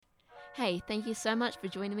Hey, thank you so much for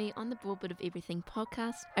joining me on the Broad Bit of Everything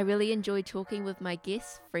podcast. I really enjoyed talking with my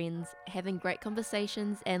guests, friends, having great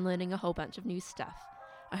conversations, and learning a whole bunch of new stuff.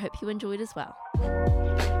 I hope you enjoyed as well.